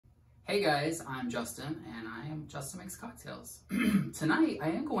Hey guys, I'm Justin and I am Justin Makes Cocktails. Tonight I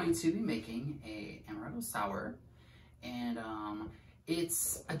am going to be making a Amaretto sour, and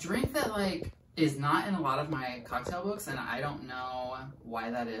it's a drink that is not in a lot of my cocktail books, and I don't know why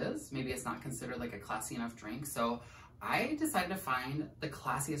that is. Maybe it's not considered like a classy enough drink, so I decided to find the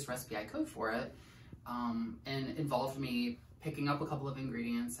classiest recipe I could for it, and it involved me picking up a couple of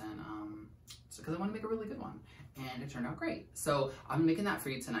ingredients and because I want to make a really good one. And it turned out great. So I'm making that for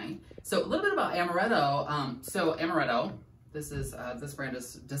you tonight. So a little bit about Amaretto. So Amaretto, this brand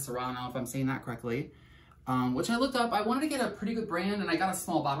is Di Serrano, if I'm saying that correctly, which I looked up. I wanted to get a pretty good brand, and I got a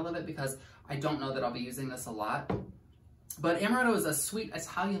small bottle of it because I don't know that I'll be using this a lot. But Amaretto is a sweet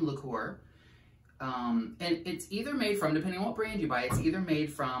Italian liqueur. And it's either made from, depending on what brand you buy, it's either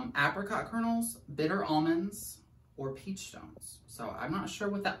made from apricot kernels, bitter almonds, or peach stones. So I'm not sure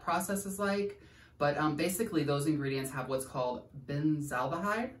what that process is like. But basically those ingredients have what's called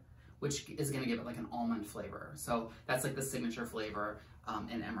benzaldehyde, which is gonna give it like an almond flavor. So that's like the signature flavor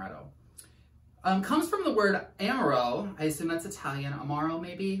in Amaretto. Comes from the word amaro, I assume that's Italian, amaro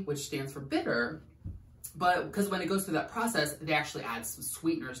maybe, which stands for bitter. But because when it goes through that process, they actually add some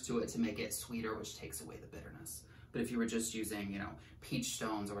sweeteners to it to make it sweeter, which takes away the bitterness. But if you were just using, peach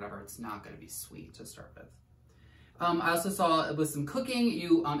stones or whatever, it's not gonna be sweet to start with. I also saw with some cooking,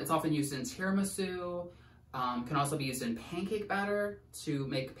 it's often used in tiramisu, can also be used in pancake batter to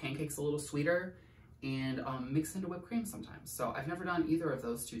make pancakes a little sweeter, and mixed into whipped cream sometimes. So I've never done either of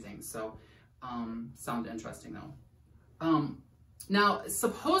those two things, so sound interesting though. Now,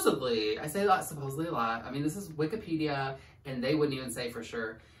 supposedly, I say that supposedly a lot, I mean this is Wikipedia and they wouldn't even say for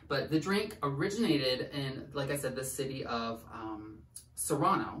sure, but the drink originated in, like I said, the city of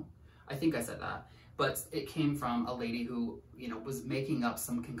Serrano, I think I said that. But it came from a lady who, was making up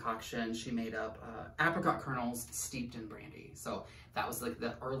some concoction. She made up apricot kernels steeped in brandy. So that was like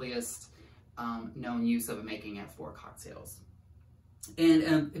the earliest known use of making it for cocktails.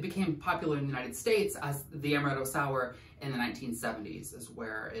 And it became popular in the United States as the Amaretto sour in the 1970s is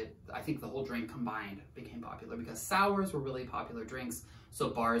where I think the whole drink combined became popular because sours were really popular drinks.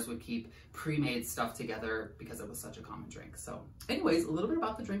 So bars would keep pre-made stuff together because it was such a common drink. So anyways, a little bit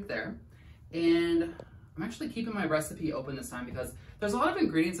about the drink there. And I'm actually keeping my recipe open this time because there's a lot of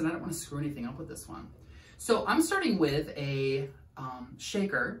ingredients and I don't want to screw anything up with this one. So I'm starting with a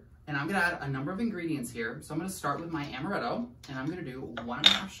shaker, and I'm gonna add a number of ingredients here. So I'm gonna start with my Amaretto, and I'm gonna do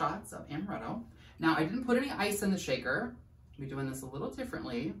 1.5 shots of Amaretto. Now I didn't put any ice in the shaker. We're doing this a little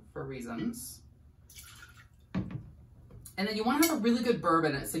differently for reasons. And then you want to have a really good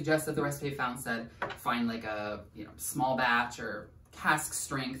bourbon. It suggests that the recipe I found said find like a small batch or cask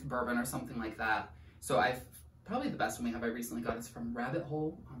strength bourbon or something like that. So probably the best one we have I recently got is from Rabbit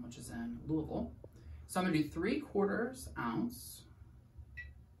Hole, which is in Louisville. So I'm gonna do 3/4 ounce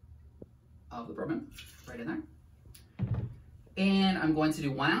of the bourbon right in there. And I'm going to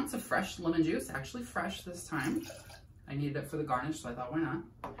do 1 ounce of fresh lemon juice, actually fresh this time. I needed it for the garnish, so I thought why not.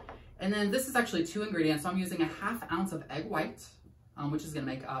 And then this is actually 2 ingredients. So I'm using 1/2 ounce of egg white, which is gonna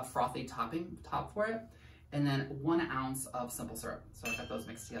make a frothy top for it. And then 1 ounce of simple syrup. So I've got those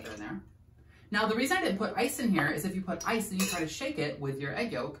mixed together in there. Now the reason I didn't put ice in here is if you put ice and you try to shake it with your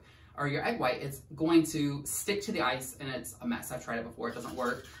egg yolk or your egg white, it's going to stick to the ice and it's a mess. I've tried it before, it doesn't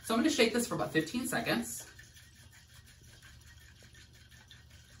work. So I'm gonna shake this for about 15 seconds.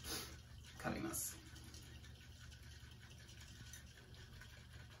 Cutting this.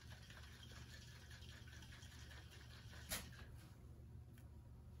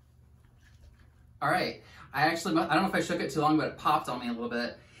 All right. I don't know if I shook it too long, but it popped on me a little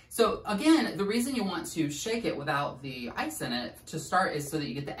bit. So again, the reason you want to shake it without the ice in it to start is so that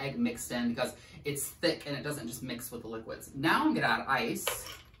you get the egg mixed in because it's thick and it doesn't just mix with the liquids. Now I'm gonna add ice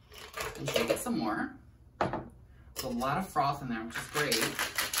and shake it some more. There's a lot of froth in there, which is great.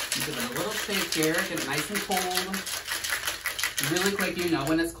 You give it a little shake here, get it nice and cold. Really quick,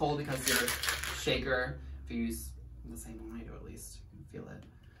 when it's cold because your shaker, if you use the same one I do at least, you can feel it.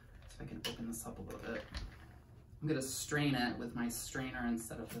 So I can open this up a little bit. I'm gonna strain it with my strainer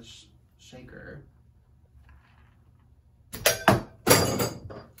instead of the shaker.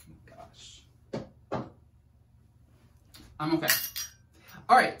 Gosh. I'm okay.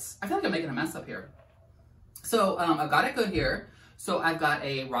 All right, I feel like I'm making a mess up here. So I've got it good here. So I've got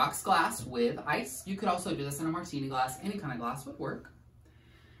a rocks glass with ice. You could also do this in a martini glass. Any kind of glass would work.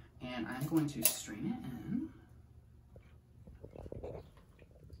 And I'm going to strain it in.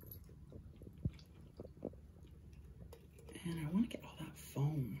 And I want to get all that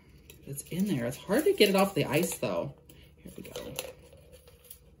foam that's in there. It's hard to get it off the ice though. Here we go.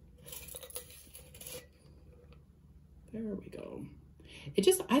 There we go.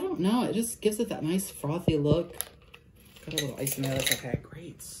 I don't know. It just gives it that nice frothy look. Got a little ice in there. That's okay.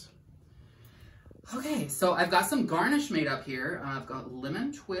 Great. Okay, so I've got some garnish made up here. I've got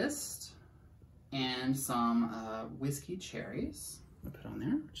lemon twist and some whiskey cherries. I'll put on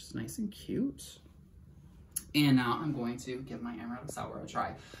there, which is nice and cute. And now I'm going to give my Amaretto Sour a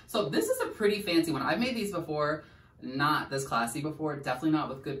try. So this is a pretty fancy one. I've made these before, not this classy before. Definitely not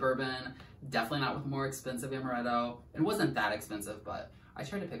with good bourbon. Definitely not with more expensive Amaretto. It wasn't that expensive, but I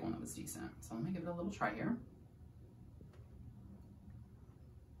tried to pick one that was decent. So let me give it a little try here.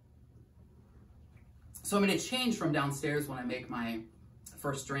 So I'm going to change from downstairs when I make my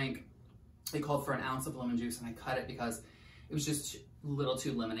first drink. They called for an ounce of lemon juice and I cut it because it was just a little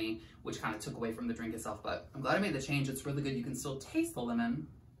too lemony, which kind of took away from the drink itself. But I'm glad I made the change. It's really good. You can still taste the lemon.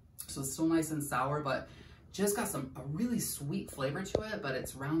 So it's still nice and sour, but just got a really sweet flavor to it, but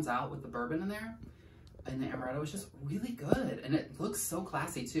it rounds out with the bourbon in there. And the Amaretto is just really good. And it looks so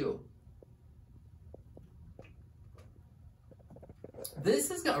classy too. This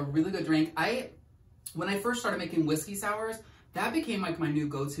has got a really good drink. When I first started making whiskey sours, that became like my new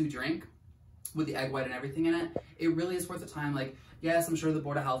go-to drink with the egg white and everything in it. It really is worth the time. Like, yes, I'm sure the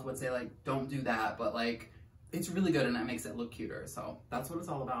Board of Health would say like, don't do that, but like, it's really good and that makes it look cuter. So that's what it's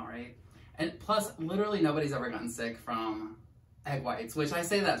all about, right? And plus, literally nobody's ever gotten sick from egg whites, which I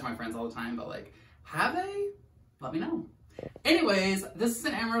say that to my friends all the time, but like, have they? Let me know. Anyways, this is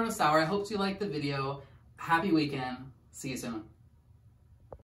an Amaretto Sour. I hope you liked the video. Happy weekend. See you soon.